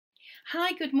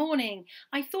Hi, good morning.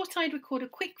 I thought I'd record a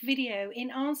quick video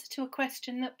in answer to a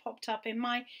question that popped up in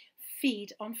my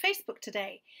feed on Facebook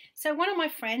today. So one of my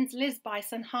friends, Liz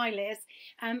Bison, hi Liz,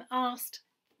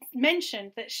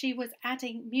 mentioned that she was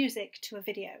adding music to a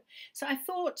video. So I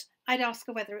thought I'd ask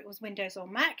her whether it was Windows or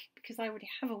Mac, because I already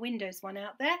have a Windows one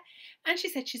out there, and she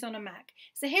said she's on a Mac.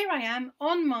 So here I am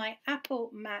on my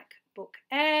Apple MacBook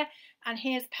Air, and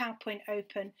here's PowerPoint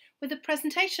open with a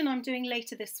presentation I'm doing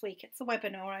later this week. It's a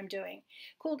webinar I'm doing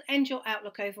called End Your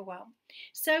Outlook Overwhelm.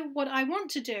 So what I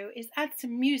want to do is add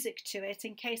some music to it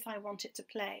in case I want it to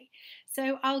play.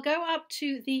 So I'll go up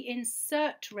to the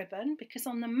Insert ribbon, because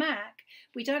on the Mac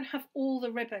we don't have all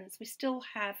the ribbons, we still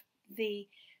have the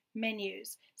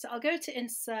menus. So I'll go to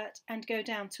Insert and go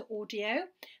down to Audio,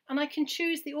 and I can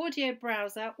choose the audio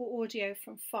browser or audio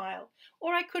from file,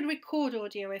 or I could record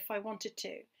audio if I wanted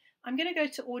to. I'm going to go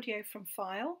to Audio from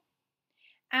File,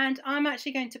 and I'm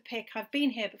actually going to pick, I've been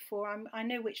here before, I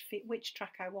know which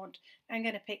track I want. I'm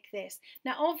going to pick this.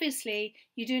 Now obviously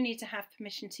you do need to have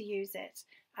permission to use it,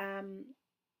 I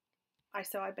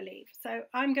believe. So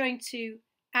I'm going to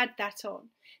add that on.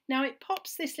 Now it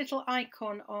pops this little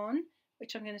icon on,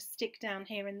 which I'm going to stick down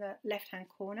here in the left hand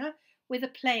corner, with a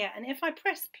player, and if I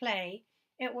press play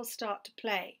it will start to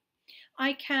play.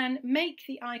 I can make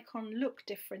the icon look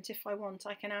different if I want.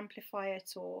 I can amplify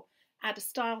it or add a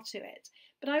style to it.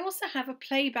 But I also have a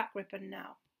playback ribbon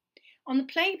now. On the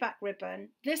playback ribbon,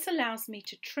 this allows me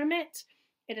to trim it.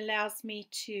 It allows me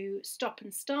to stop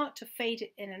and start, to fade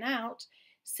it in and out,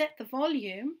 set the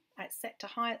volume, it's set to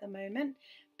high at the moment.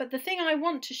 But the thing I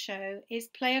want to show is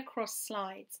play across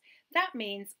slides. That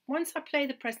means once I play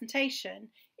the presentation,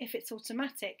 if it's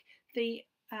automatic, the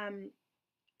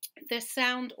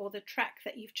sound or the track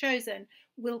that you've chosen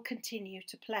will continue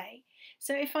to play.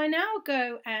 So if I now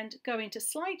go into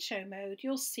slideshow mode,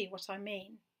 you'll see what I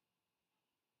mean.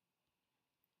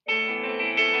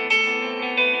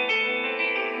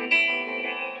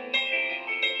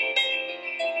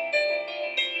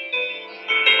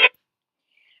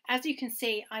 As you can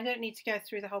see, I don't need to go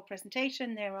through the whole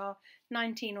presentation. There are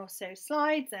 19 or so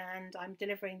slides, and I'm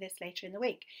delivering this later in the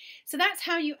week. So that's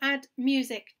how you add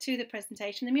music to the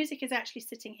presentation. The music is actually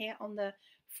sitting here on the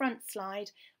front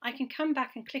slide. I can come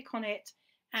back and click on it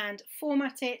and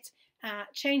format it,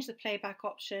 change the playback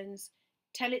options,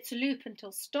 tell it to loop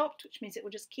until stopped, which means it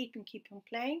will just keep on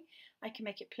playing. I can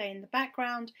make it play in the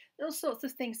background. All sorts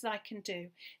of things that I can do.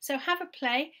 So have a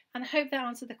play, and I hope that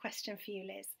answered the question for you,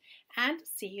 Liz. And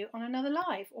see you on another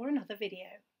live or another video.